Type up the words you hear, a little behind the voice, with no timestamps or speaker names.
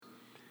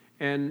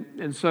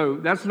And so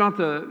that's not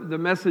the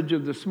message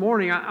of this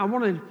morning. I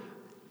want to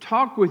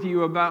talk with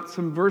you about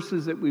some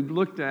verses that we've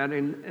looked at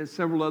and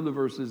several other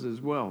verses as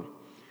well.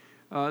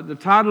 The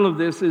title of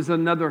this is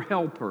Another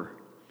Helper,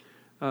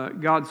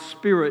 God's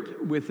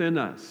Spirit within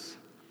us.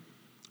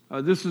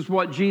 This is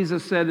what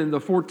Jesus said in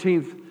the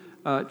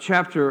 14th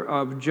chapter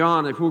of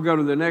John. If we'll go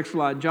to the next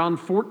slide, John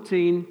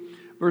 14,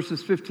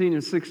 verses 15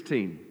 and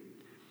 16.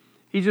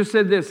 He just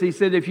said this. He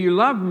said, if you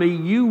love me,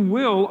 you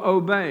will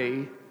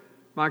obey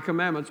my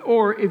commandments.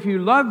 Or if you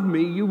love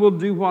me, you will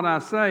do what I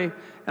say.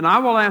 And I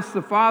will ask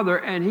the Father,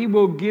 and he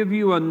will give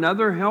you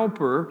another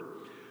helper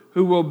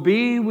who will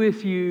be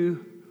with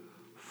you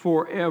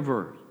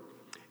forever.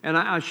 And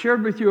I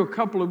shared with you a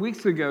couple of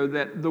weeks ago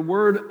that the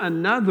word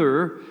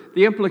another,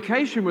 the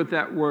implication with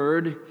that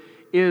word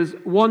is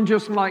one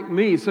just like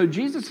me. So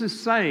Jesus is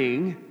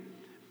saying,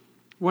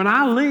 when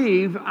I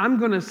leave, I'm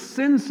going to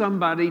send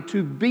somebody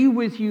to be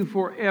with you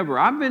forever.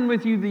 I've been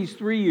with you these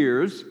 3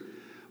 years,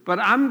 but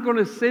I'm going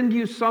to send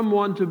you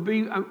someone to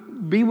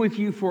be with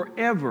you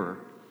forever.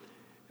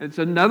 It's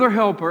another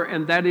helper,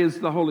 and that is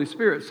the Holy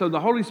Spirit. So the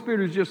Holy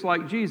Spirit is just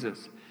like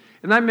Jesus.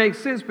 And that makes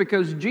sense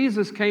because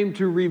Jesus came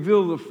to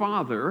reveal the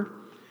Father,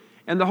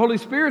 and the Holy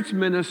Spirit's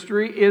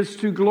ministry is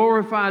to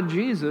glorify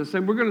Jesus.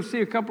 And we're going to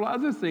see a couple of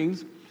other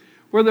things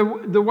where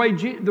the way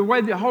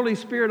the Holy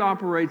Spirit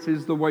operates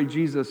is the way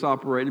Jesus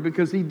operated,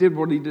 because he did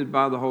what he did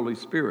by the Holy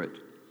Spirit.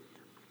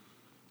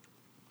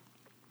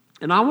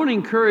 And I want to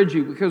encourage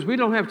you, because we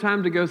don't have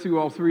time to go through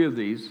all three of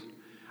these,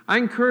 I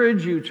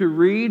encourage you to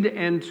read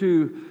and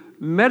to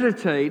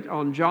meditate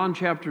on John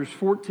chapters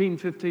 14,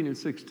 15, and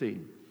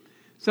 16.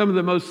 Some of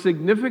the most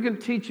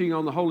significant teaching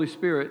on the Holy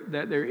Spirit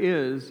that there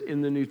is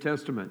in the New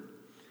Testament.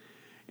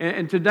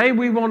 And today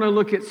we want to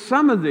look at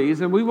some of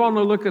these, and we want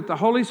to look at the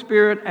Holy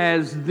Spirit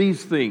as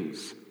these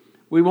things.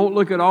 We won't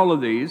look at all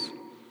of these.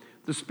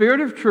 The Spirit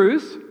of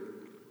truth,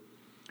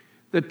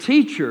 the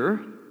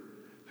teacher,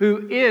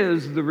 who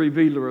is the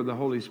revealer of the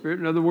Holy Spirit.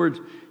 In other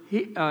words,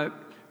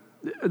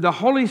 the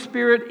Holy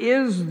Spirit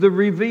is the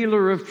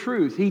revealer of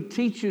truth. He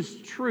teaches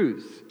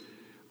truth.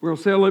 We'll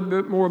say a little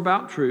bit more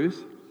about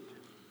truth.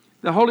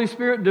 The Holy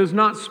Spirit does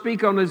not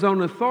speak on his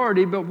own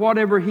authority, but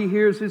whatever he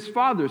hears his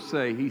Father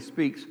say, he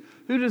speaks.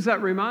 Who does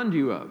that remind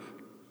you of?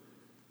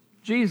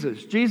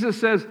 Jesus. Jesus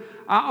says,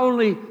 I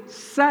only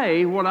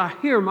say what I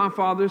hear my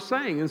Father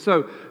saying. And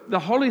so the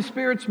Holy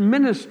Spirit's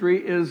ministry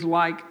is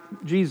like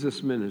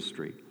Jesus'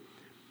 ministry.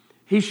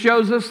 He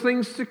shows us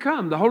things to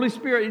come. The Holy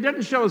Spirit, he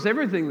doesn't show us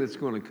everything that's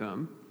going to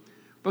come,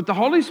 but the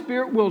Holy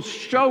Spirit will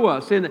show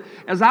us. And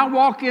as I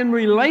walk in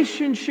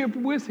relationship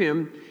with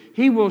him,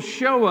 he will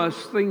show us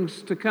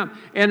things to come.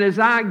 And as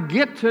I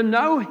get to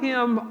know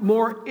him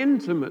more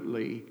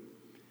intimately,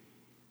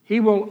 he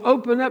will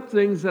open up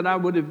things that I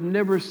would have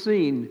never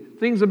seen,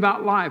 things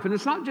about life. And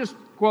it's not just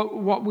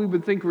what we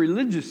would think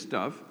religious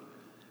stuff.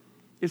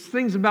 It's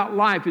things about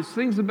life. It's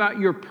things about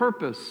your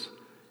purpose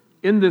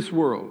in this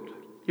world.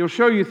 He'll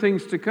show you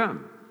things to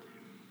come.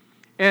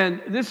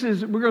 And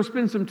we're going to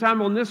spend some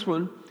time on this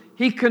one.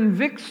 He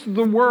convicts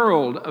the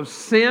world of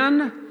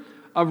sin,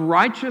 of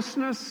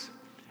righteousness,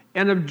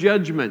 and of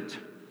judgment.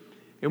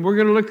 And we're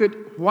going to look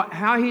at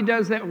how he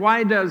does that, why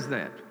he does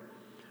that.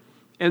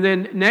 And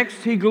then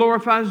next, he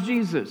glorifies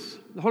Jesus.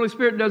 The Holy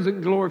Spirit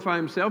doesn't glorify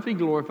himself, he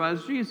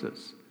glorifies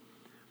Jesus.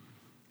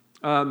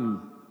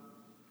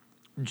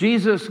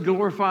 Jesus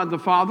glorified the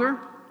Father,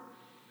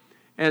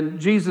 and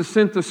Jesus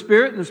sent the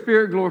Spirit, and the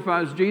Spirit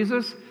glorifies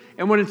Jesus.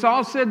 And when it's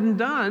all said and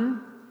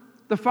done,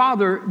 the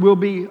Father will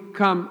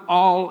become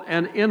all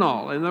and in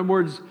all. In other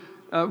words,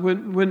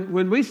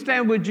 when we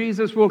stand with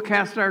Jesus, we'll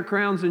cast our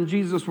crowns, and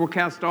Jesus will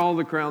cast all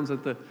the crowns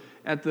at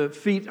the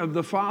feet of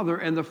the Father,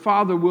 and the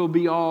Father will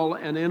be all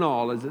and in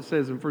all, as it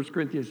says in 1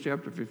 Corinthians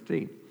chapter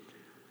 15.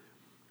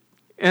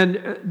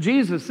 And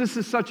Jesus, this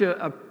is such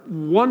a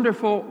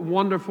wonderful,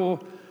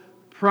 wonderful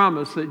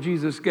promise that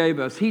Jesus gave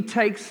us.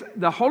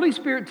 The Holy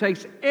Spirit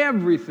takes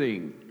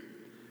everything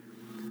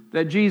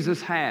that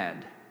Jesus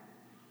had.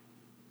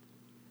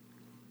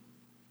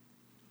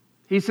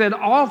 He said,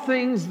 all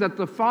things that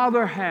the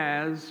Father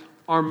has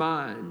are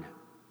mine.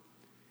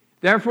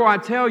 Therefore, I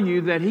tell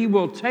you that he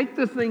will take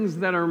the things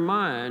that are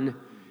mine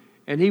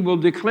and he will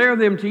declare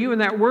them to you.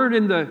 And that word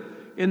in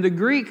the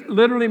Greek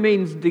literally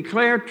means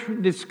declare,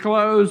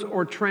 disclose,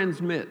 or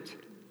transmit.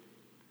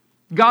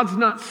 God's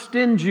not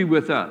stingy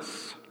with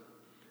us.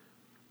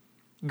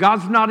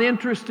 God's not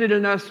interested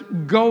in us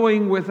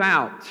going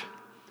without.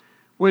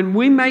 When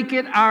we make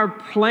it our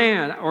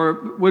plan, or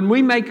when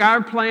we make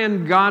our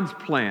plan God's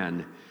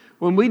plan,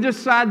 when we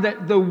decide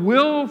that the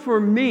will for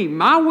me,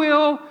 my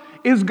will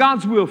is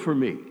God's will for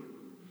me.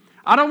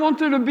 I don't want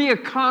there to be a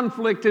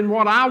conflict in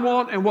what I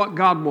want and what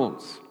God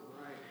wants.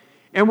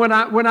 And when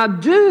I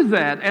do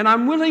that, and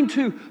I'm willing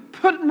to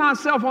put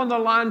myself on the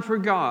line for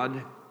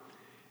God,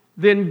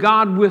 then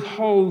God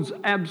withholds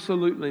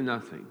absolutely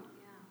nothing.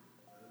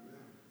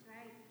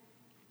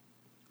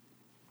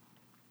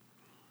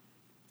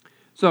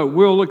 So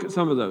we'll look at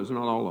some of those,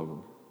 not all of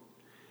them.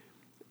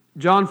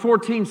 John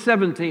 14,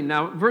 17.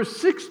 Now, verse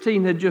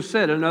 16 had just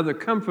said another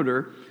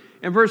comforter.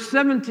 And verse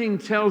 17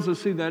 tells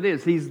us who that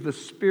is. He's the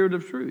Spirit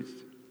of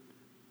truth.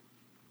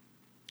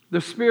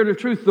 The Spirit of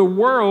truth. The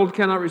world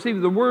cannot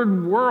receive. The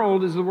word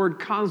world is the word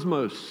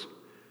cosmos.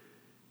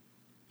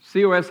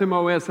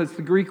 C-O-S-M-O-S, that's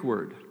the Greek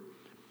word.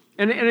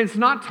 And it's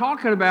not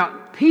talking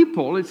about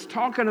people, it's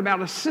talking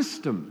about a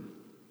system.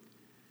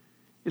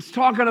 It's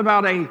talking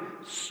about a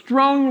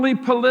strongly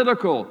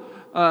political,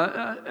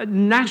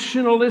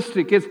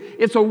 nationalistic.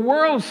 It's a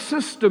world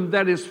system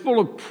that is full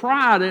of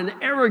pride and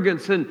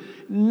arrogance and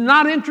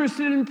not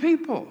interested in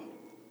people.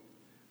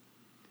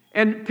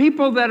 And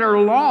people that are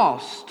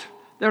lost,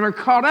 that are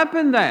caught up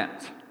in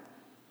that,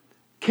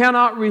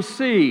 cannot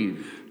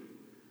receive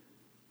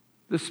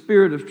the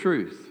Spirit of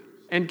truth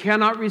and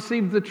cannot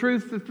receive the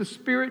truth that the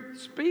Spirit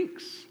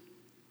speaks.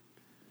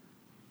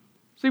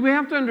 See, we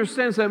have to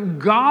understand that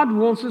God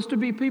wants us to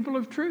be people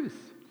of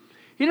truth.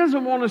 He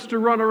doesn't want us to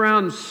run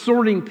around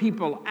sorting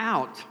people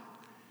out.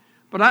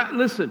 But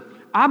listen,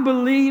 I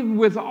believe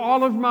with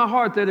all of my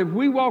heart that if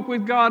we walk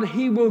with God,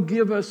 He will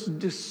give us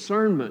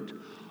discernment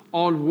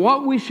on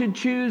what we should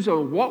choose,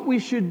 on what we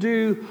should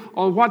do,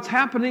 on what's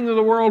happening in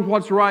the world,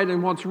 what's right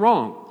and what's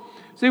wrong.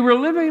 See, we're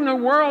living in a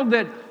world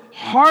that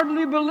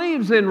hardly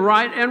believes in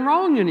right and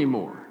wrong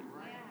anymore.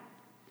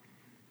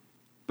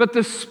 But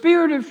the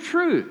Spirit of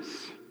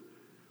truth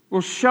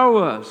will show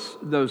us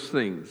those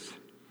things.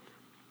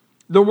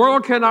 The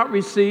world cannot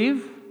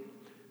receive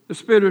the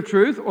Spirit of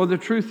truth or the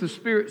truth the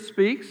Spirit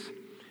speaks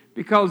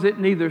because it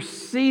neither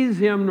sees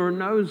Him nor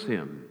knows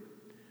Him.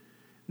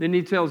 Then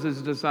He tells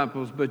His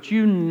disciples, but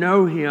you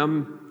know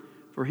Him,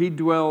 for He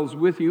dwells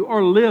with you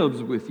or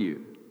lives with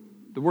you.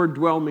 The word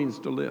dwell means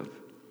to live.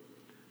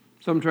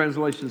 Some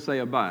translations say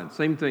abide.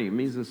 Same thing. It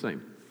means the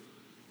same.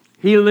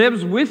 He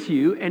lives with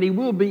you and He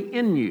will be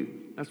in you.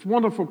 That's a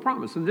wonderful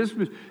promise. And this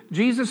was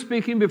Jesus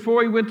speaking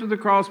before He went to the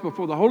cross,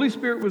 before the Holy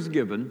Spirit was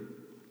given.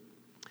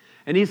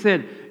 And He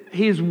said,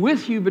 He's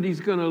with you, but He's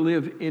going to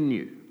live in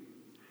you.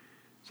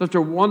 Such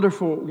a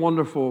wonderful,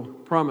 wonderful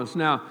promise.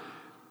 Now,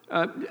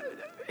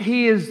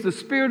 He is the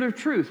Spirit of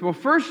truth. Well,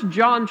 1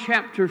 John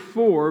chapter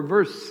 4,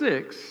 verse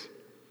 6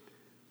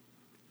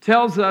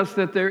 tells us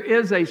that there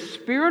is a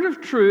spirit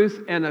of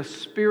truth and a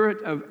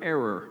spirit of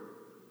error.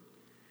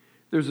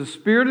 There's a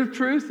spirit of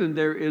truth and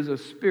there is a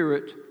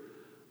spirit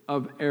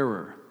of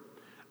error.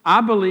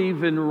 I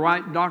believe in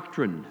right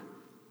doctrine.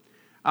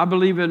 I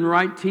believe in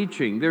right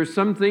teaching. There's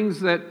some things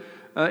that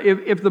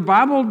if the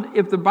Bible,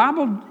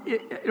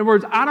 in other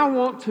words, I don't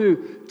want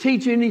to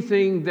teach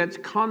anything that's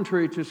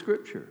contrary to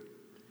Scripture.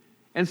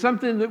 And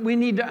something that we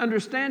need to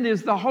understand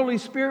is the Holy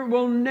Spirit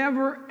will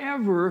never,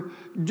 ever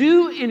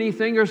do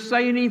anything or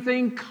say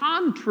anything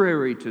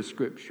contrary to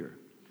Scripture.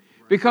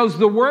 Because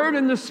the Word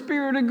and the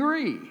Spirit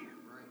agree.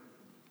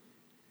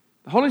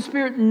 The Holy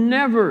Spirit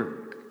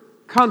never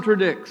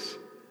contradicts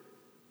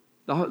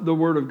the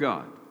Word of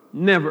God.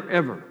 Never,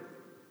 ever.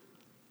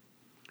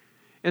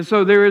 And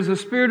so there is a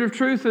spirit of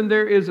truth and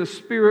there is a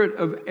spirit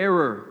of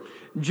error.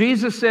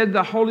 Jesus said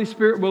the Holy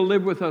Spirit will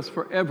live with us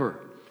forever.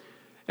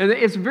 And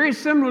it's very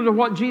similar to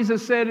what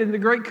Jesus said in the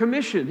Great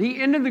Commission.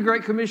 He ended the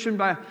Great Commission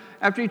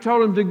after He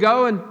told them to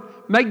go and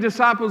make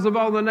disciples of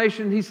all the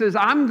nations. He says,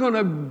 I'm going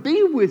to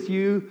be with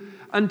you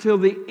until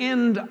the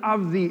end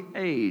of the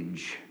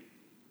age.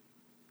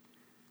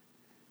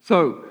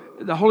 So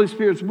the Holy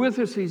Spirit's with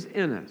us. He's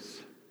in us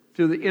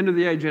till the end of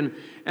the age. And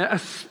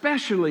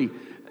especially,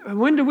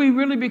 when do we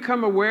really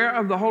become aware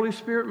of the Holy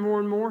Spirit more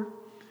and more?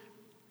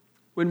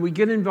 When we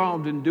get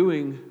involved in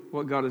doing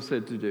what God has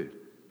said to do.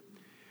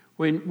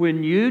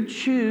 When you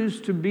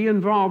choose to be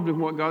involved in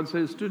what God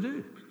says to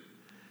do.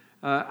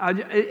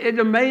 It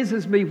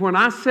amazes me when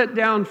I sit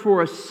down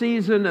for a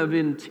season of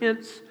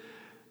intense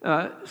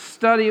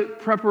study,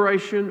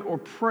 preparation, or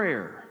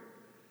prayer.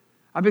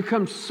 I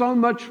become so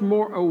much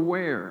more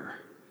aware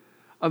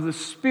of the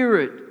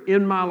Spirit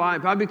in my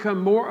life. I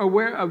become more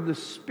aware of the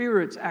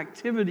Spirit's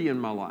activity in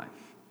my life.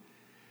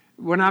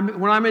 When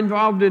I'm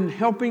involved in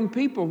helping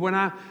people, when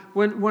I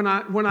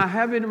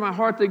have it in my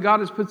heart that God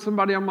has put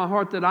somebody on my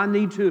heart that I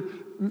need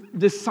to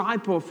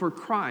disciple for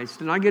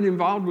Christ, and I get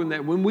involved with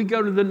that. When we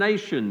go to the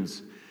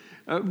nations,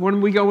 when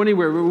we go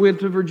anywhere, we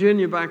went to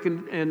Virginia back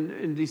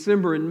in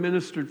December and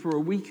ministered for a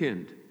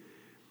weekend.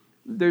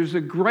 There's a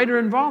greater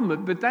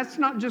involvement, but that's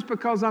not just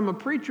because I'm a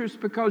preacher. It's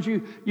because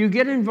you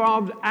get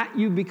involved,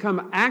 you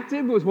become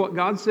active with what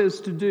God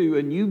says to do,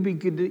 and you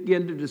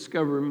begin to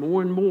discover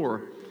more and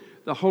more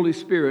the Holy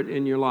Spirit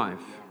in your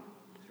life.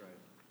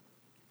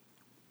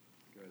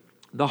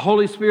 The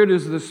Holy Spirit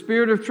is the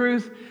Spirit of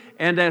truth,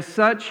 and as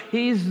such,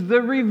 He's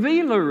the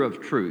revealer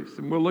of truth.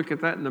 And we'll look at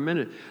that in a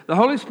minute. The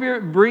Holy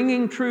Spirit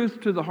bringing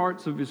truth to the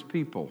hearts of His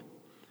people.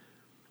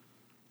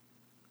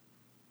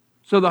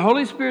 So the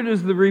Holy Spirit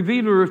is the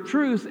revealer of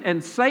truth,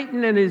 and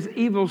Satan and his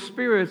evil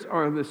spirits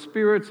are the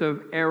spirits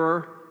of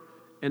error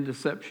and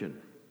deception.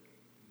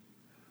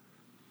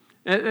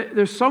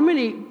 There's so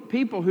many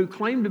people who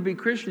claim to be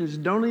Christians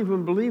don't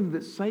even believe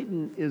that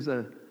Satan is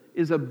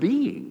a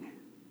being.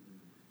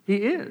 He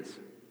is.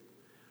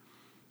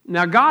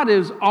 Now, God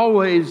is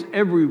always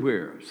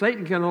everywhere.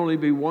 Satan can only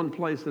be one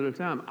place at a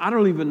time. I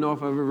don't even know if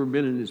I've ever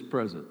been in his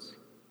presence.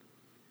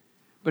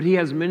 But he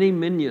has many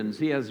minions.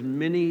 He has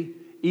many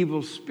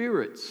evil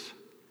spirits.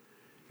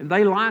 And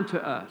they lie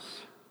to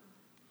us.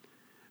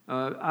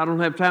 I don't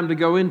have time to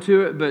go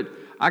into it, but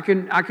I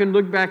can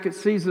look back at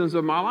seasons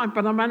of my life,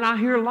 but I might not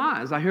hear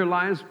lies. I hear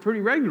lies pretty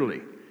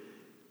regularly.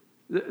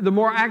 The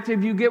more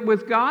active you get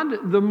with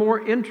God, the more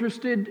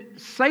interested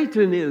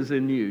Satan is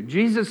in you.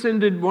 Jesus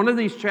ended one of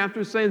these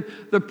chapters saying,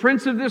 the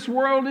prince of this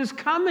world is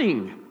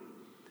coming,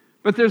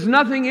 but there's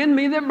nothing in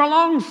me that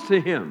belongs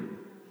to him.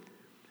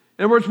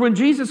 In other words, when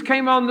Jesus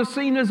came on the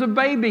scene as a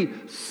baby,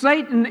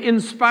 Satan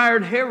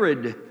inspired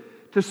Herod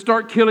to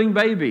start killing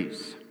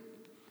babies.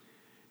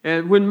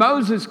 And when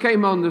Moses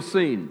came on the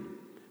scene,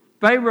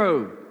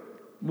 Pharaoh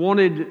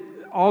wanted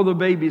all the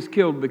babies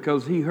killed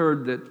because he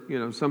heard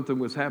that, something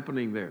was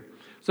happening there.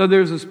 So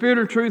there's a spirit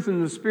of truth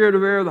and the spirit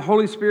of error. The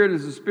Holy Spirit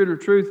is the spirit of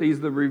truth. He's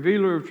the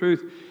revealer of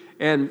truth.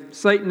 And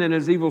Satan and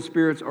his evil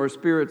spirits are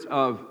spirits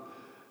of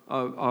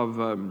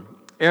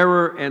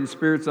error and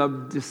spirits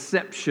of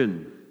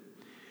deception.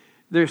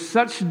 There's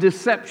such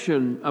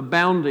deception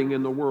abounding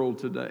in the world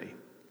today.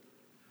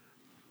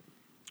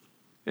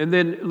 And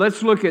then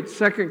let's look at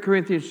 2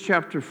 Corinthians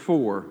chapter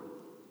 4,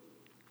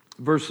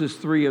 verses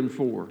 3 and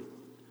 4.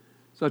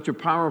 Such a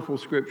powerful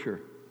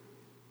scripture.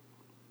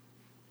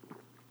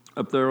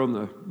 Up there on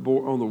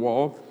the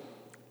wall.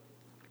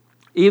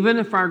 Even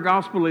if our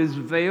gospel is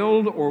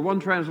veiled, or one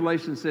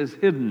translation says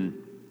hidden,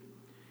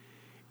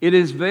 it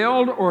is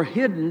veiled or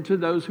hidden to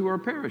those who are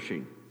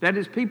perishing. That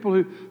is, people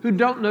who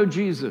don't know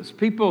Jesus,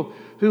 people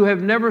who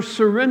have never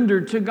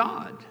surrendered to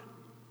God.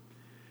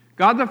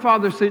 God the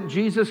Father sent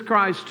Jesus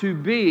Christ to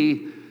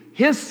be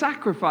his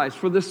sacrifice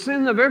for the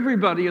sin of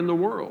everybody in the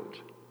world.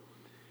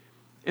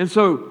 And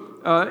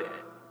so,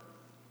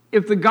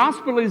 if the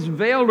gospel is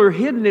veiled or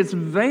hidden, it's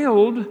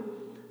veiled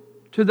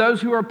to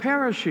those who are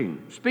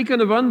perishing.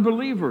 Speaking of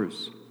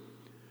unbelievers,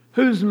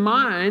 whose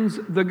minds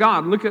the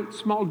God, look at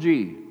small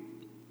g,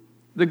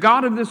 the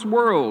God of this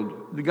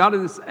world, the God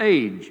of this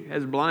age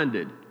has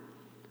blinded.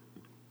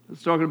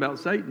 It's talking about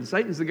Satan.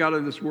 Satan's the God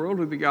of this world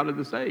or the God of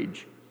this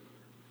age.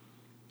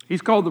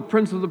 He's called the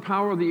prince of the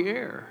power of the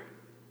air.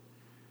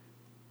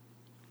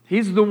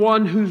 He's the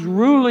one who's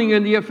ruling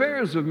in the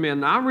affairs of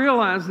men. Now, I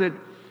realize that,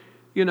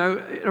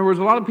 there was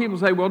a lot of people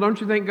say, well, don't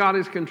you think God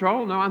is in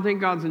control? No, I think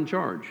God's in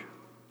charge.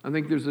 I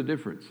think there's a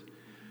difference.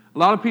 A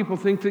lot of people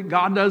think that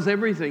God does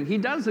everything. He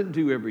doesn't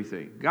do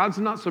everything. God's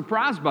not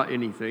surprised by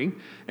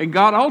anything. And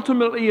God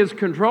ultimately is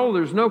control.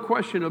 There's no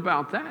question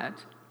about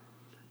that.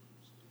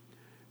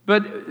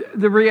 But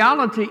the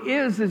reality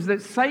is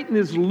that Satan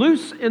is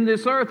loose in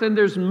this earth, and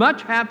there's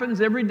much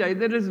happens every day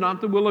that is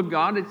not the will of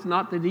God. It's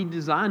not that he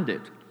designed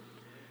it.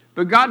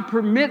 But God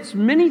permits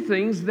many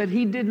things that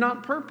he did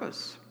not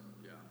purpose.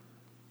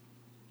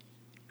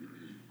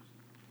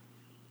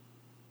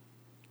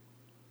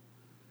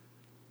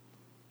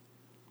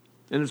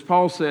 And as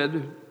Paul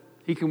said,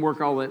 he can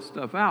work all that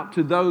stuff out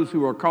to those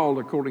who are called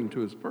according to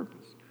his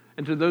purpose.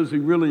 And to those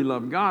who really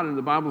love God. And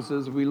the Bible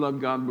says if we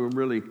love God, we'll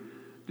really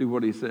do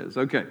what he says.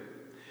 Okay.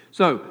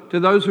 So, to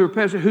those who are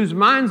perishing, whose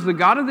minds the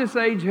God of this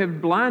age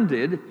have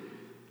blinded,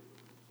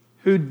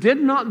 who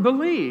did not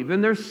believe.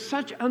 And there's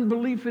such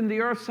unbelief in the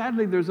earth.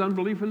 Sadly, there's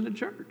unbelief in the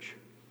church.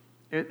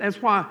 And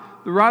that's why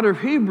the writer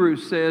of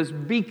Hebrews says,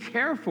 be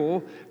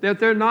careful that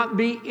there not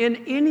be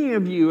in any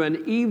of you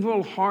an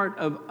evil heart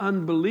of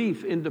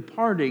unbelief in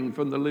departing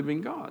from the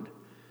living God.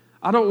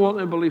 I don't want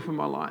unbelief in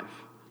my life.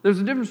 There's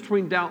a difference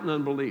between doubt and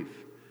unbelief.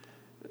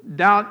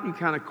 Doubt, you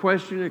kind of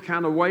question, you're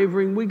kind of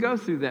wavering. We go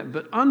through that.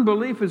 But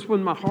unbelief is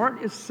when my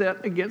heart is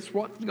set against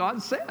what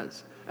God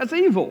says. That's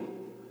evil.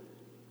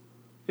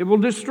 It will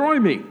destroy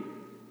me.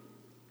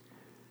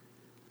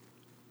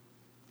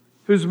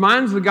 Whose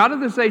minds the God of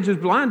this age is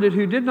blinded,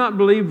 who did not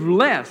believe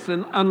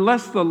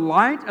unless the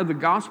light of the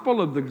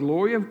gospel of the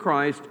glory of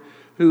Christ,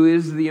 who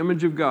is the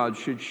image of God,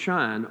 should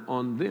shine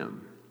on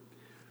them.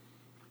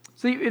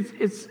 See,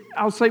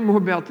 I'll say more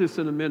about this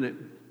in a minute.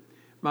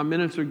 My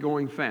minutes are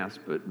going fast,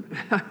 but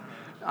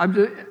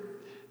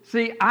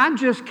I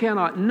just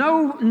cannot.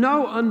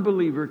 No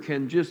unbeliever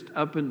can just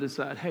up and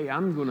decide, hey,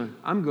 I'm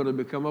gonna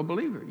become a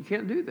believer. You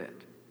can't do that.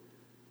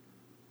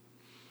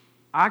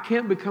 I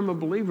can't become a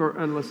believer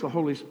unless the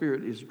Holy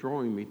Spirit is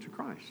drawing me to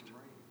Christ.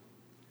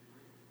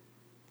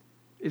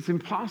 It's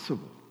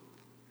impossible.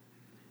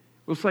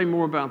 We'll say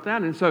more about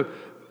that. And so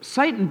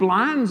Satan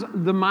blinds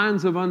the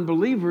minds of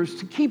unbelievers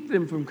to keep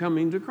them from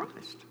coming to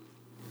Christ.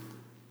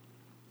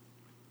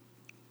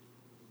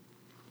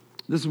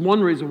 This is one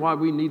reason why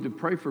we need to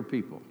pray for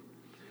people.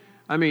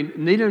 I mean,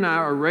 Nita and I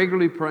are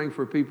regularly praying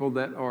for people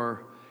that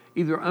are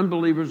either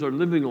unbelievers or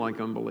living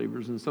like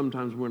unbelievers, and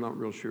sometimes we're not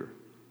real sure.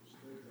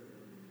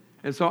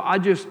 And so I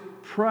just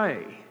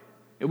pray,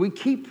 and we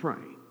keep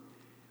praying.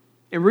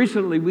 And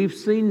recently we've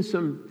seen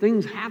some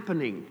things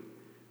happening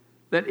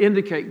that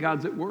indicate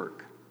God's at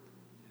work.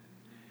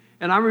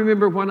 And I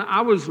remember when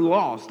I was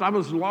lost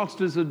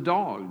as a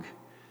dog.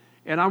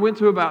 And I went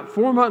through about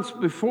 4 months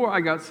before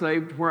I got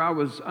saved where I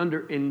was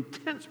under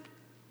intense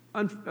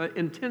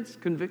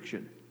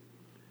conviction.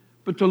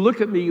 But to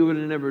look at me, you would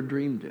have never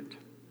dreamed it.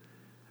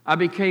 I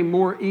became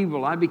more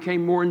evil. I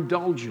became more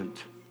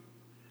indulgent.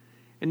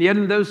 And yet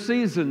in those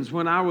seasons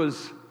when I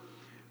was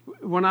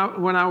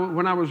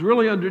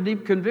really under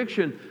deep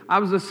conviction, I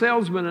was a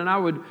salesman, and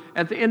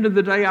at the end of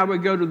the day, I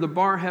would go to the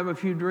bar, have a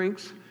few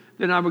drinks.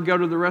 Then I would go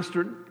to the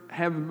restaurant,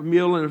 have a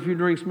meal and a few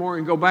drinks more,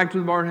 and go back to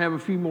the bar and have a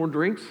few more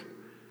drinks.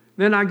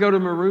 Then I'd go to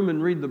my room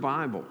and read the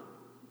Bible.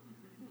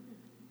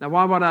 Now,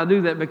 why would I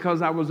do that?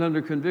 Because I was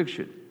under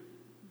conviction.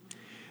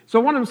 So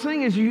what I'm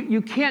saying is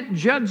you can't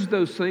judge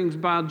those things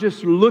by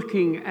just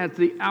looking at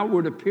the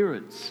outward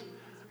appearance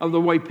of the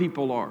way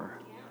people are.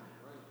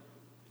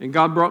 And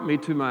God brought me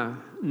to my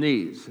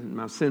knees and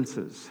my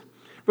senses.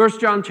 1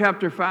 John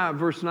chapter 5,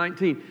 verse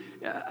 19.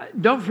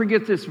 Don't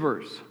forget this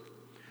verse.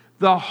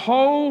 The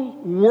whole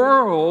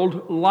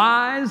world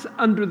lies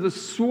under the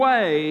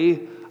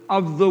sway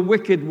of the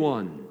wicked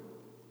one.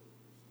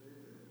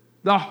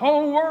 The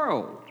whole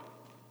world.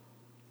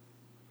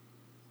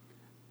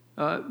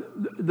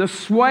 The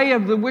sway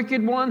of the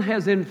wicked one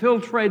has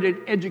infiltrated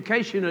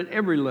education at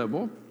every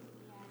level.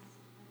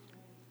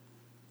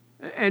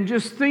 And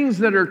just things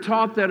that are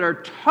taught that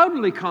are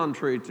totally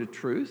contrary to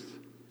truth.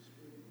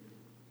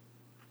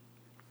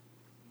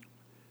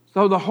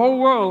 So the whole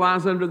world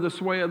lies under the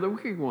sway of the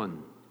wicked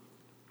one.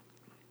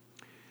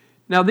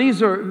 Now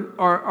these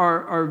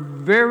are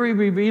very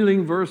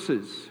revealing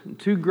verses,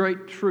 two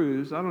great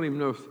truths. I don't even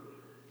know if,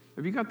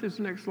 have you got this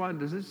next slide?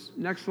 Does this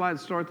next slide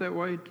start that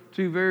way?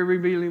 Two very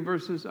revealing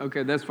verses?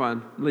 Okay, that's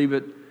fine. Leave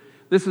it.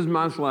 This is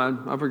my slide.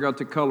 I forgot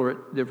to color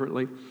it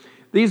differently.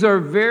 These are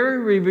very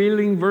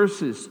revealing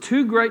verses.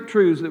 Two great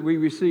truths that we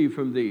receive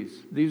from these.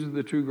 These are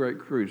the two great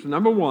truths.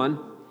 Number one,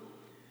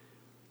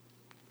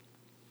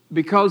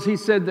 because he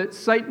said that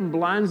Satan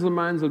blinds the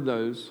minds of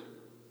those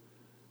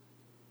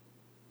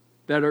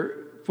that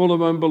are full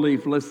of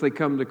unbelief lest they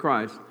come to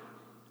Christ.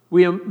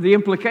 The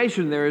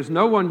implication there is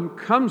no one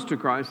comes to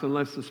Christ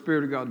unless the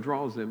Spirit of God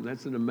draws them.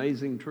 That's an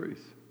amazing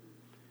truth.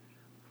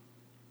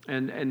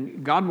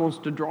 And God wants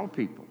to draw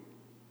people.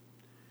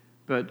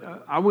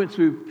 But I went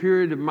through a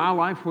period of my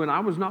life when I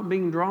was not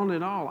being drawn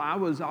at all. I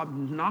was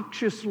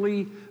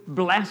obnoxiously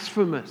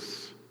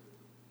blasphemous.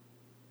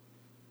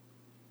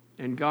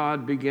 And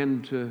God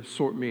began to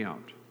sort me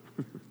out.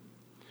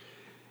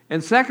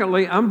 And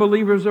secondly,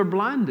 unbelievers are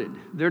blinded.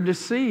 They're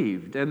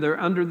deceived, and they're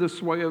under the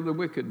sway of the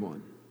wicked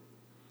one.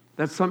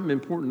 That's something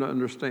important to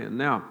understand.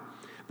 Now,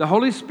 the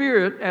Holy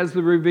Spirit as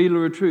the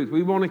revealer of truth.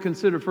 We want to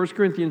consider 1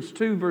 Corinthians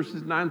 2,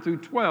 verses 9 through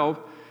 12.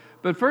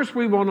 But first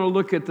we want to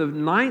look at the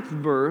 9th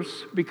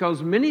verse,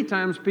 because many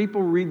times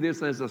people read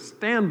this as a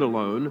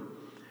standalone,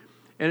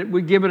 and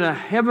we give it a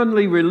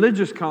heavenly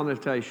religious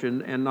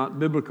connotation and not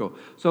biblical.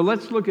 So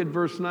let's look at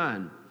verse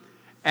 9.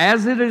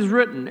 As it is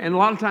written, and a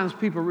lot of times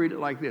people read it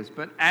like this,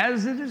 but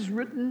as it is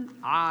written,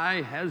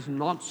 eye has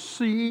not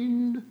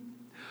seen,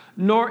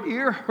 nor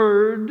ear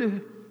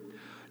heard,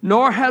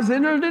 nor has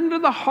entered into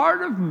the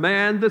heart of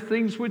man the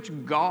things which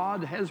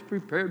God has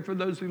prepared for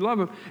those who love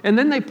him. And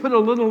then they put a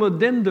little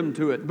addendum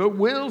to it, but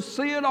we'll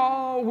see it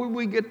all when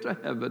we get to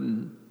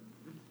heaven.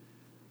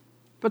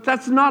 But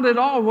that's not at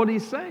all what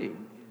he's saying.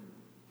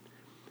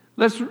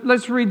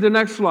 Let's read the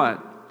next slide.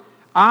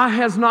 Eye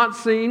has not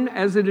seen,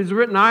 as it is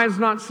written, eye has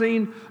not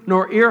seen,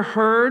 nor ear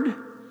heard,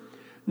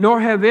 nor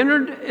have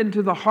entered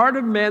into the heart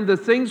of man the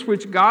things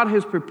which God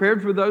has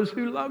prepared for those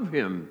who love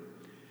him.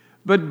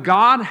 But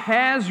God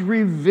has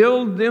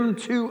revealed them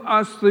to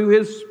us through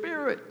his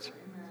Spirit.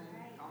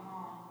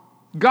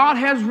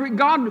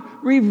 God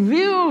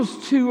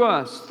reveals to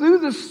us through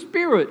the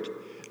Spirit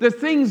the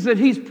things that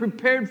he's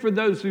prepared for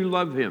those who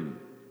love him.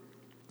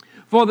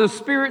 For the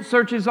Spirit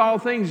searches all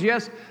things,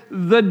 yes,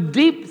 the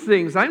deep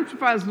things. I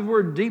emphasize the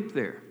word deep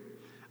there.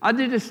 I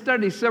did a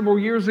study several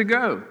years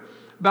ago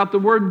about the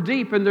word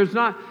deep, and there's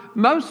not,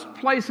 most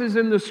places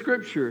in the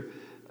Scripture,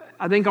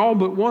 I think all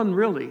but one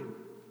really,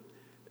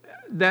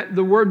 that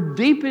the word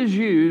deep is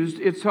used.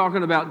 It's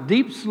talking about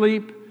deep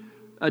sleep,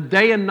 a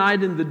day and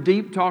night in the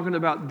deep, talking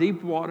about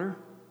deep water,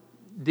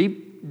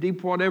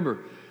 deep whatever.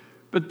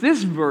 But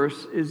this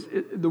verse,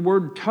 the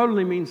word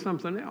totally means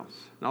something else.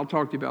 And I'll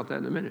talk to you about that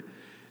in a minute.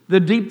 The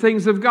deep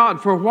things of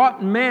God. For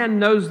what man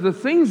knows the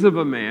things of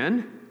a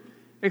man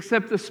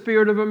except the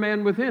spirit of a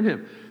man within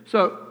him?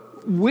 So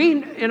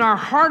in our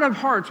heart of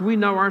hearts, we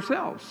know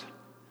ourselves.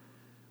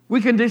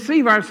 We can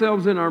deceive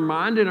ourselves in our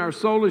mind, in our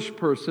soulish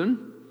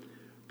person,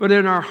 but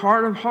in our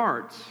heart of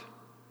hearts,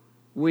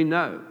 we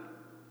know.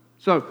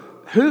 So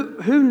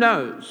who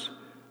knows?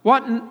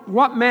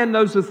 What man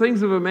knows the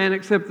things of a man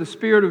except the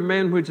spirit of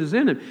man which is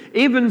in him?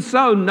 Even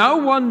so, no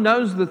one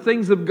knows the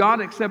things of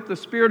God except the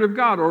Spirit of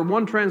God. Or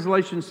one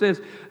translation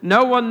says,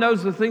 no one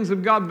knows the things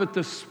of God, but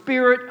the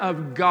Spirit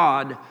of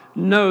God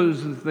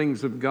knows the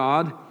things of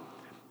God.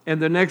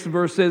 And the next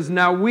verse says,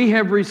 now we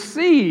have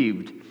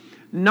received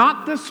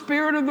not the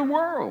spirit of the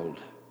world,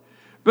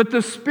 but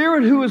the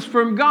Spirit who is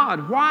from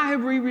God. Why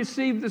have we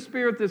received the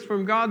Spirit that's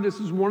from God? This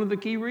is one of the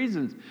key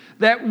reasons.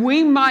 That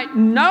we might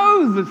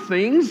know the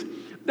things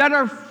that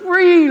are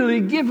freely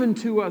given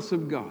to us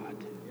of God.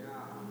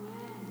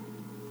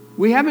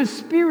 We have His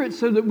Spirit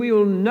so that we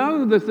will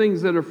know the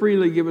things that are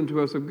freely given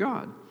to us of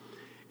God.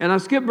 And I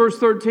skip verse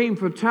 13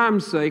 for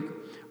time's sake.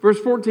 Verse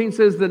 14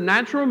 says, the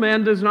natural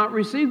man does not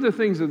receive the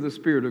things of the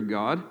Spirit of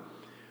God,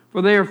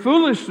 for they are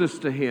foolishness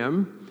to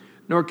him,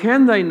 nor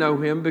can they know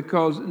them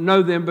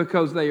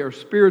because they are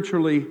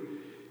spiritually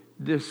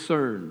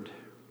discerned.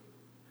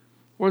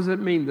 What does it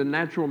mean, the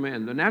natural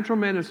man? The natural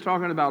man is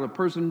talking about a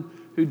person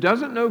who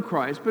doesn't know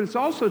Christ, but it's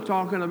also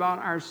talking about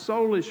our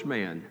soulish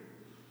man.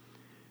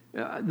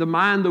 The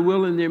mind, the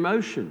will, and the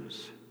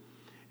emotions.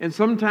 And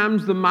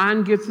sometimes the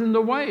mind gets in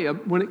the way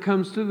when it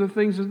comes to the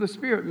things of the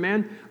Spirit.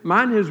 Man,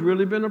 mine has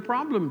really been a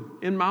problem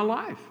in my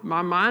life.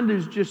 My mind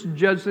is just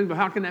judging, well,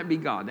 how can that be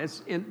God?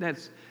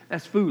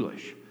 That's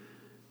foolish.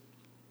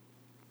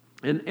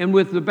 And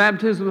with the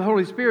baptism of the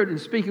Holy Spirit and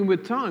speaking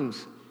with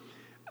tongues,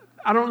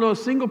 I don't know a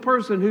single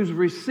person who's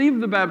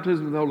received the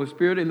baptism of the Holy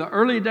Spirit in the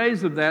early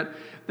days of that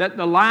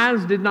the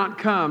lies did not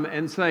come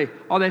and say,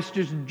 oh, that's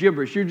just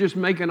gibberish. You're just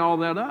making all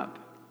that up.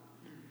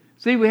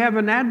 See, we have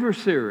an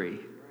adversary.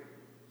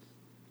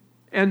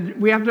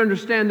 And we have to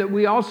understand that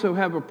we also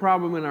have a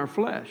problem in our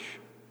flesh.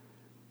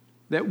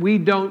 That we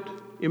don't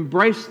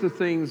embrace the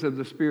things of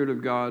the Spirit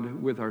of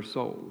God with our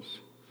souls.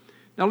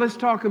 Now let's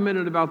talk a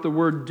minute about the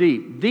word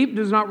deep. Deep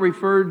does not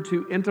refer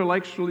to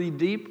intellectually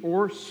deep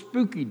or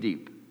spooky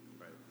deep.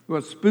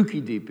 What spooky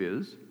deep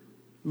is.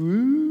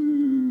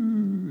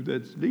 Ooh,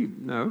 that's deep.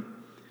 No.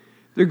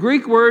 The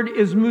Greek word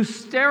is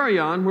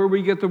mysterion, where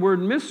we get the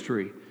word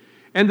mystery.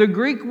 And the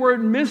Greek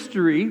word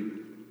mystery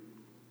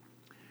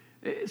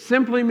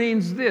simply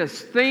means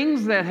this: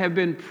 things that have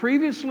been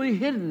previously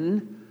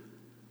hidden,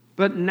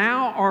 but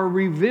now are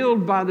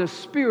revealed by the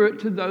Spirit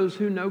to those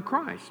who know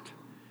Christ.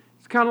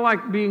 It's kind of like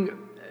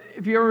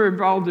if you're ever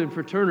involved in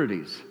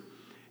fraternities.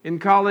 In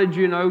college,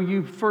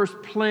 you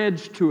first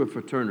pledge to a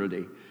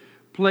fraternity.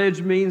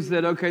 Pledge means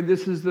that, okay,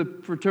 this is the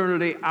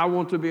fraternity I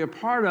want to be a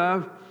part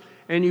of,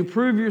 and you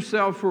prove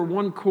yourself for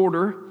 1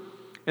 quarter,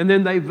 and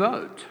then they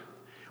vote.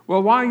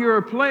 Well, while you're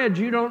a pledge,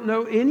 you don't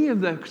know any of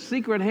the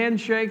secret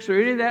handshakes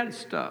or any of that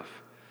stuff.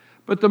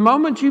 But the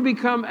moment you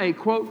become a,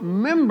 quote,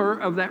 member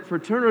of that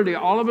fraternity,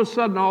 all of a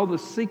sudden all the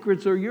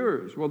secrets are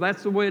yours. Well,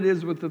 that's the way it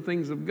is with the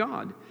things of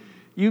God.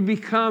 You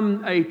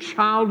become a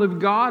child of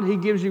God. He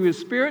gives you His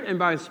Spirit, and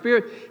by His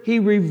Spirit, He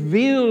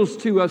reveals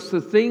to us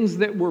the things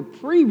that were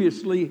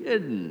previously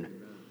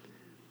hidden.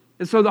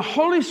 And so the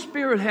Holy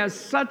Spirit has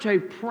such a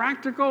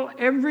practical,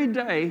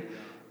 everyday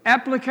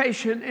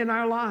application in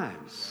our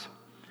lives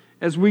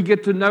as we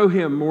get to know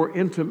Him more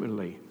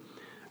intimately.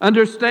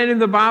 Understanding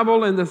the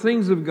Bible and the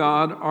things of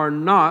God are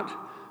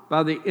not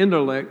by the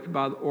intellect,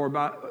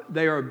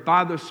 they are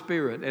by the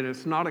Spirit, and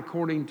it's not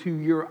according to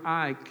your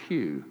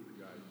IQ.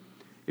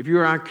 If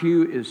your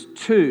IQ is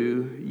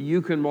 2,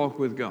 you can walk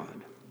with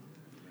God.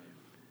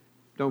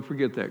 Don't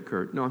forget that,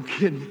 Kurt. No, I'm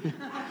kidding.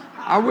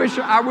 I wish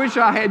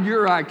I had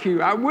your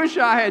IQ. I wish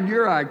I had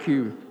your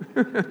IQ.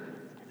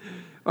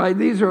 All right,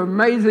 these are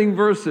amazing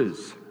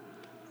verses.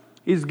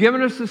 He's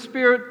given us the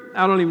Spirit.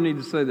 I don't even need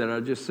to say that. I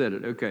just said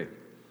it. Okay.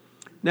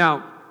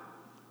 Now,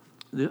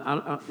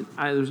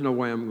 there's no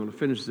way I'm going to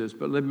finish this,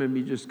 but let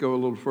me just go a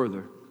little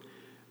further.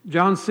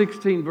 John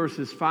 16,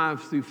 verses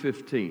 5 through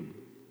 15.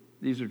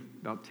 These are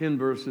about 10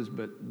 verses,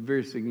 but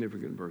very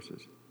significant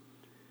verses.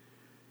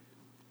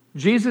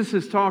 Jesus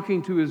is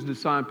talking to His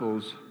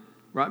disciples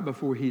right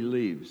before He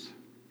leaves.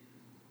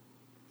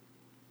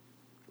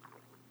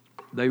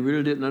 They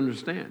really didn't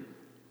understand.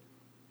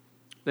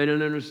 They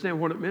didn't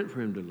understand what it meant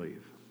for Him to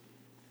leave.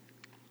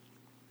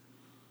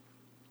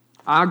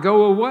 I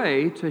go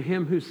away to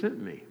Him who sent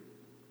me,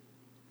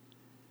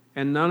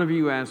 and none of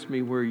you ask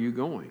me, where are you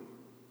going?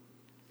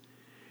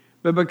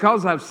 But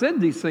because I've said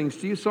these things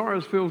to you, sorrow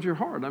has filled your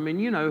heart. I mean,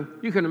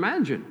 you can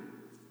imagine.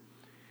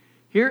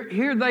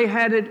 Here they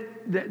had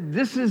it, that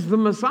this is the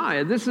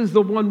Messiah. This is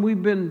the one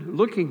we've been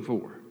looking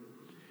for.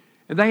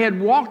 And they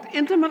had walked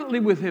intimately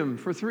with Him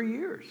for 3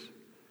 years.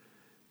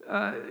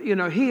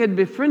 He had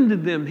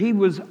befriended them. He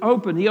was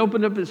open. He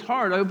opened up His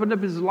heart, opened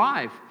up His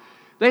life.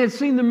 They had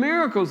seen the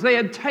miracles. They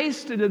had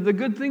tasted of the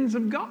good things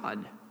of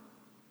God.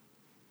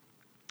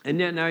 And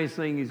yet now He's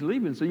saying He's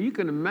leaving. So you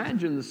can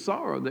imagine the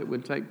sorrow that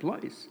would take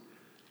place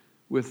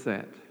with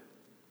that.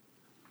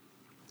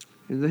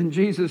 And then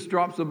Jesus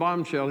drops a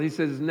bombshell. He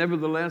says,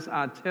 nevertheless,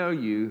 I tell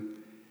you,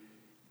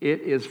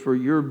 it is for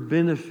your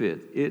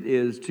benefit. It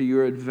is to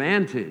your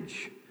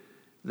advantage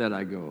that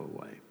I go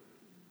away.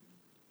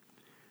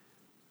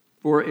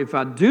 For if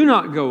I do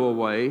not go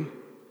away,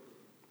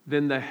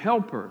 then the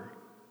Helper,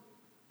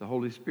 the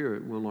Holy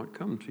Spirit, will not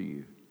come to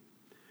you.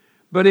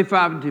 But if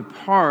I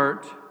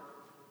depart,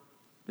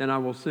 then I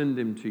will send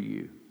Him to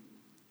you.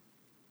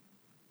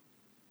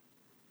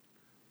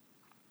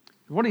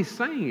 What He's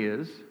saying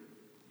is,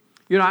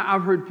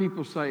 I've heard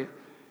people say,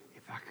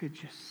 if I could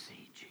just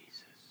see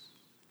Jesus.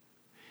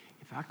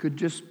 If if I could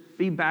just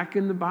be back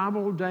in the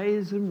Bible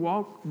days and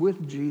walk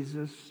with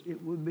Jesus,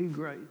 it would be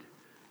great.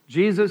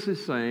 Jesus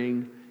is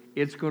saying,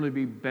 it's going to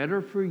be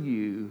better for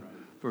you,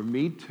 for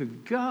me to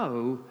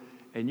go,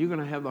 and you're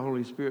going to have the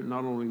Holy Spirit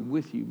not only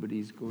with you, but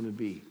He's going to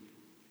be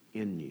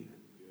in you.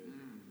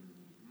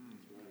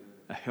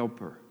 A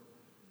helper.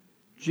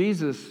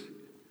 Jesus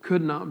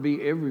could not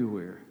be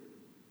everywhere.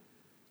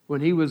 When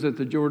He was at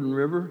the Jordan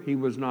River, He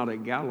was not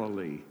at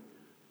Galilee.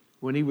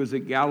 When He was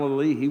at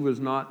Galilee, He was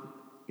not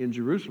in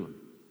Jerusalem.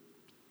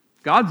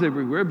 God's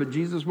everywhere, but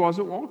Jesus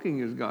wasn't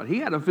walking as God. He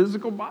had a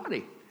physical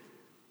body.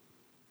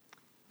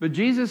 But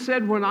Jesus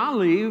said, when I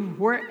leave,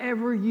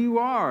 wherever you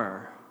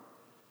are.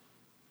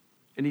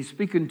 And He's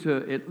speaking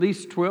to at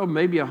least 12,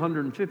 maybe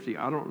 150,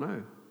 I don't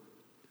know.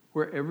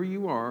 Wherever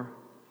you are,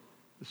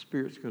 the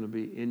Spirit's going to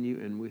be in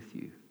you and with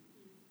you.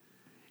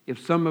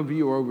 If some of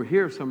you are over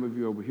here, some of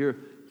you are over here,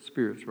 the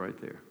Spirit's right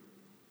there.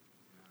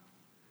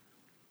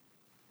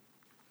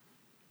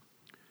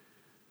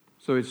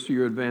 So it's to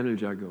your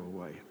advantage I go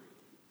away.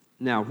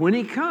 Now, when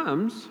He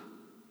comes,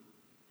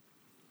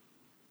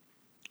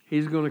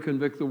 He's going to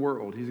convict the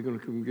world. He's going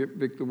to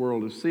convict the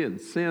world of sin.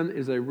 Sin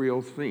is a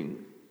real thing.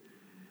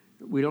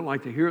 We don't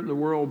like to hear it in the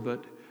world,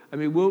 but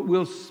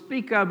we'll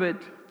speak of it,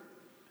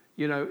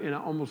 in an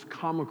almost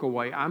comical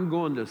way. I'm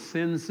going to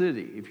Sin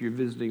City if you're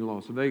visiting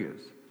Las Vegas.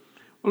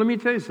 Well, let me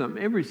tell you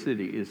something. Every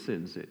city is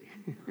Sin City.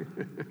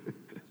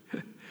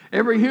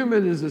 Every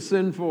human is a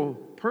sinful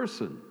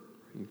person,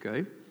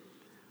 okay?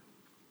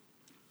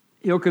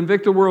 He'll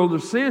convict the world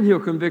of sin, He'll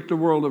convict the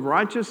world of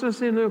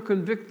righteousness, and He'll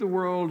convict the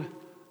world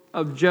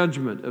of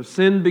judgment. Of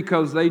sin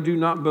because they do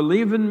not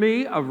believe in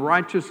me, of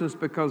righteousness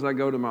because I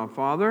go to my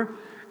Father,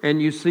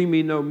 and you see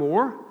me no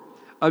more,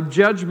 of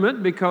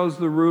judgment because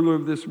the ruler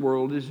of this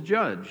world is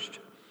judged.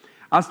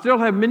 I still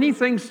have many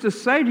things to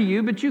say to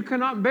you, but you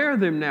cannot bear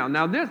them now.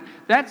 Now,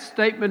 that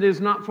statement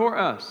is not for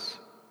us.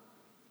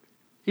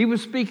 He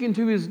was speaking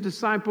to His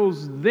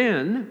disciples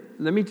then.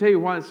 Let me tell you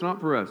why it's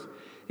not for us.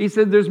 He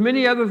said, there's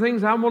many other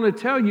things I want to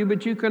tell you,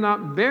 but you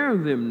cannot bear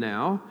them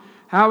now.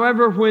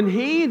 However, when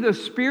He, the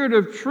Spirit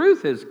of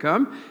truth, has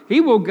come, He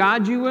will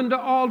guide you into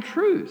all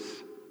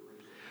truth.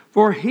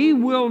 For He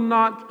will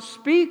not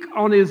speak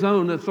on His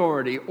own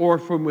authority or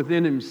from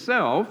within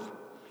Himself,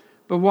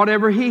 but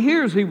whatever He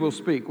hears, He will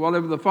speak.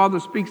 Whatever the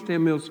Father speaks to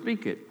Him, He'll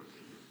speak it.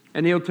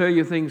 And He'll tell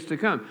you things to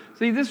come.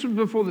 See, this was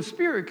before the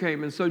Spirit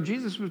came, and so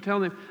Jesus was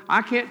telling them,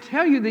 I can't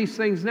tell you these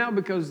things now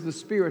because the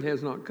Spirit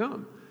has not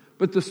come.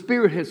 But the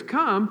Spirit has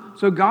come,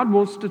 so God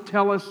wants to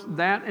tell us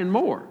that and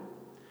more.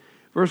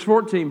 Verse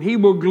 14, He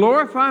will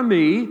glorify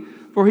me,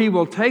 for He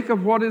will take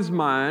of what is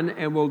mine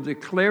and will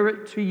declare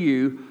it to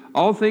you.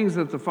 All things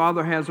that the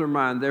Father has are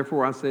mine.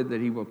 Therefore I said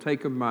that He will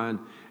take of mine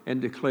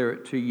and declare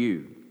it to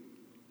you.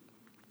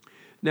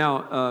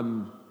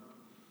 Now,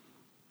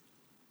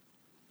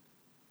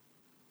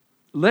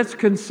 let's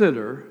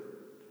consider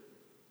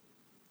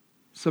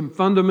some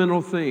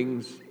fundamental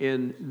things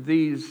in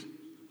these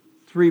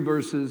 3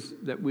 verses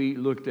that we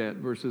looked at,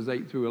 verses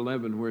 8 through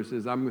 11, where it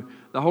says,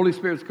 the Holy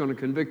Spirit's going to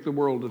convict the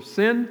world of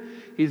sin,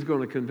 He's going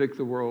to convict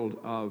the world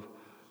of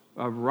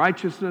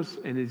righteousness,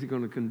 and He's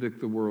going to convict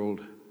the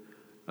world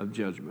of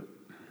judgment.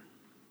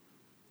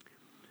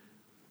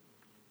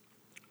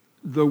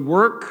 The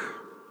work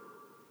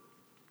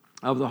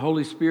of the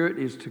Holy Spirit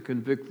is to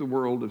convict the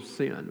world of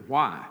sin.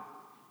 Why?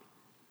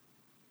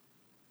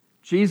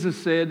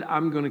 Jesus said,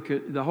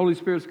 the Holy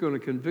Spirit's going to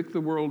convict the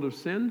world of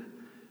sin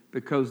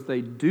because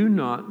they do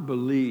not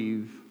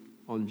believe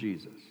on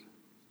Jesus.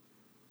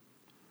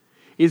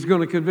 He's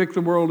going to convict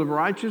the world of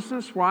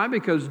righteousness. Why?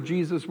 Because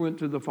Jesus went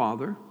to the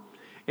Father.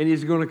 And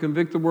He's going to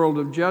convict the world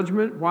of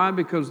judgment. Why?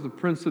 Because the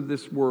prince of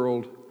this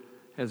world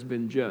has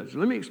been judged.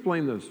 Let me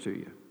explain those to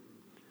you.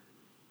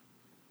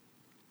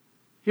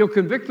 He'll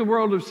convict the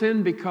world of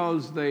sin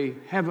because they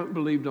haven't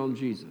believed on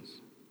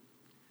Jesus.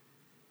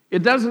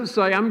 It doesn't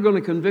say, I'm going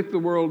to convict the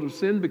world of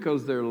sin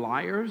because they're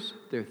liars,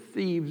 they're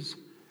thieves,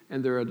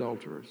 and they're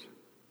adulterers.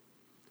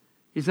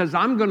 He says,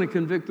 I'm going to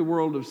convict the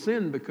world of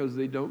sin because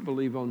they don't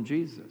believe on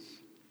Jesus.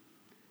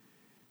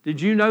 Did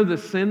you know the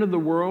sin of the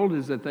world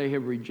is that they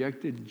have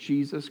rejected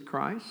Jesus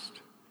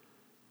Christ?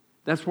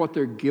 That's what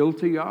they're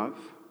guilty of.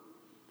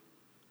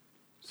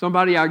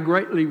 Somebody I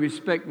greatly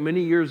respect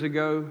many years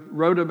ago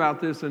wrote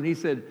about this, and he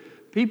said,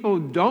 people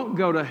don't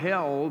go to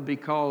hell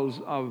because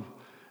of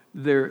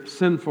their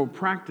sinful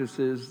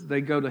practices.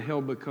 They go to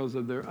hell because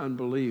of their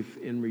unbelief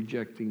in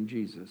rejecting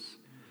Jesus.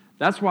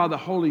 That's why the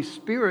Holy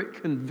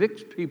Spirit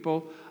convicts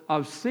people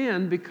of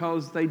sin,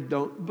 because they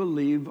don't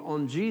believe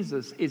on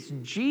Jesus. It's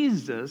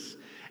Jesus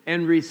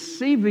and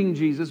receiving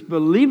Jesus,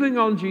 believing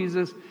on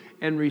Jesus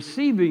and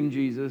receiving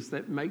Jesus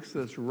that makes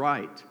us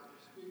right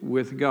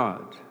with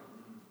God.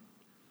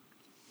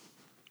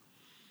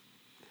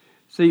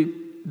 See,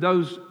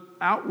 those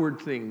outward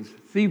things,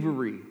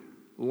 thievery,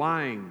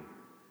 lying,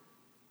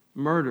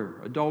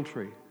 murder,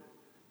 adultery,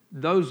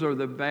 those are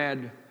the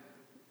bad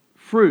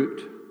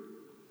fruit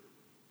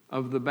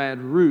of the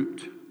bad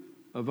root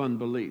of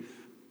unbelief.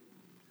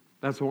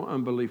 That's why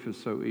unbelief is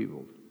so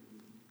evil.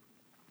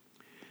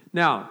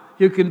 Now,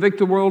 he'll convict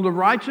the world of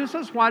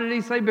righteousness. Why did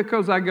he say,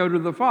 because I go to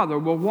the Father?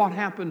 Well, what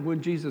happened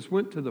when Jesus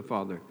went to the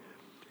Father?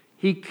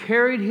 He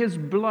carried his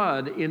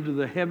blood into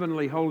the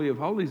heavenly Holy of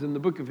Holies. In the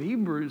book of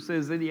Hebrews, it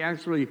says that he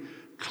actually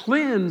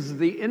cleansed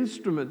the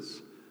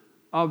instruments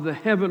of the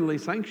heavenly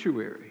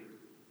sanctuary.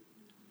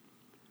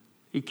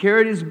 He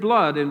carried his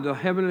blood into the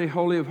heavenly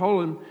Holy of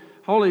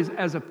Holies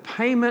as a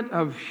payment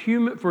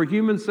for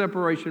human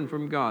separation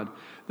from God.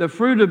 The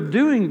fruit of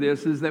doing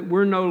this is that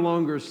we're no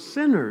longer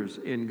sinners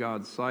in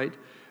God's sight,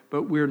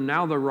 but we're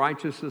now the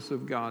righteousness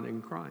of God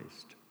in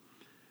Christ.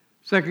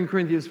 2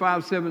 Corinthians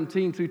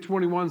 5:17 through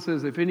 21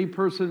 says, if any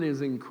person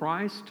is in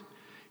Christ,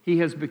 he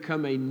has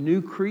become a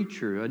new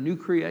creature, a new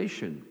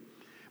creation.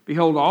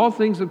 Behold, all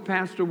things have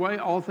passed away,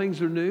 all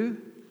things are new.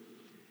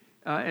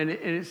 And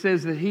it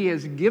says that he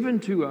has given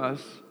to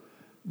us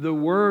the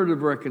word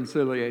of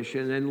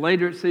reconciliation. And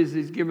later it says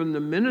he's given the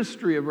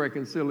ministry of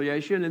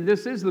reconciliation. And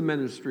this is the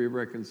ministry of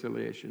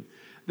reconciliation.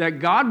 That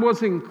God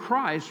was in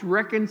Christ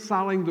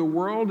reconciling the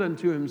world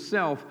unto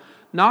himself,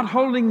 not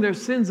holding their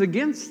sins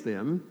against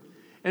them,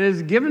 and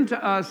has given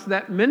to us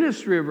that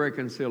ministry of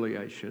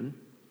reconciliation.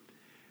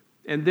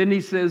 And then he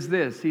says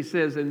this, he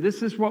says, and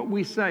this is what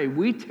we say,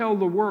 we tell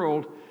the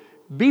world,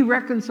 be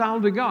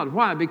reconciled to God.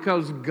 Why?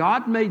 Because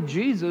God made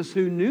Jesus,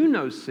 who knew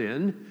no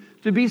sin,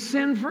 to be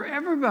sin for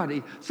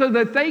everybody, so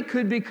that they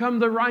could become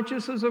the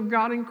righteousness of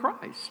God in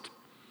Christ.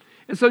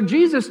 And so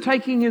Jesus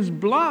taking his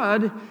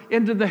blood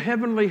into the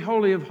heavenly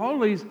Holy of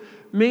Holies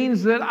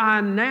means that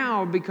I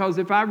now, because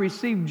if I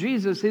receive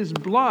Jesus, his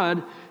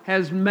blood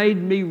has made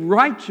me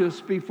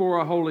righteous before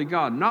a holy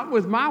God. Not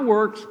with my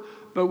works,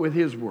 but with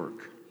his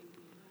work.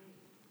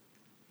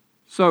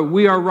 So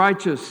we are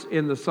righteous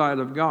in the sight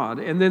of God.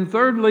 And then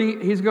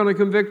thirdly, he's going to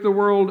convict the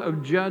world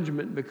of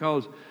judgment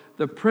because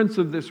the prince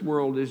of this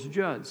world is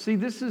judged. See,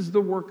 this is the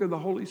work of the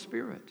Holy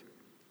Spirit.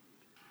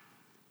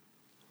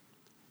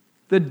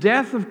 The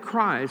death of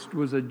Christ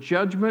was a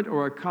judgment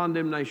or a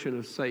condemnation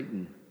of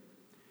Satan.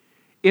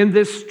 In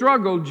this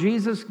struggle,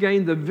 Jesus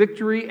gained the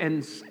victory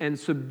and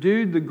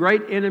subdued the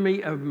great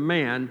enemy of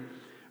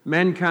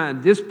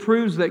mankind. This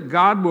proves that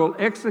God will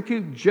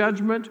execute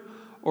judgment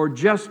or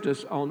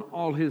justice on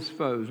all his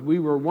foes. We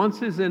were once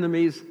his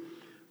enemies,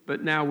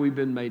 but now we've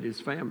been made his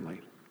family.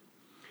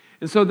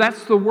 And so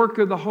that's the work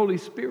of the Holy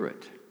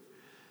Spirit.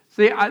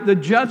 See, the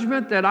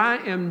judgment that I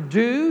am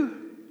due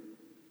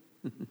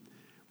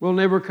will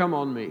never come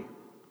on me.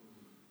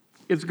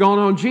 It's gone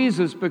on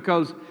Jesus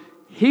because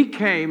he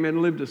came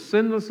and lived a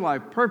sinless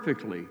life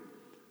perfectly.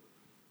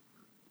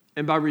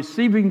 And by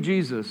receiving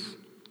Jesus,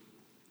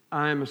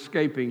 I am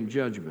escaping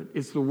judgment.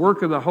 It's the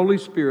work of the Holy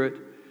Spirit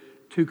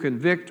to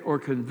convict or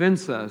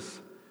convince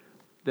us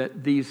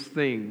that these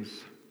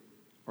things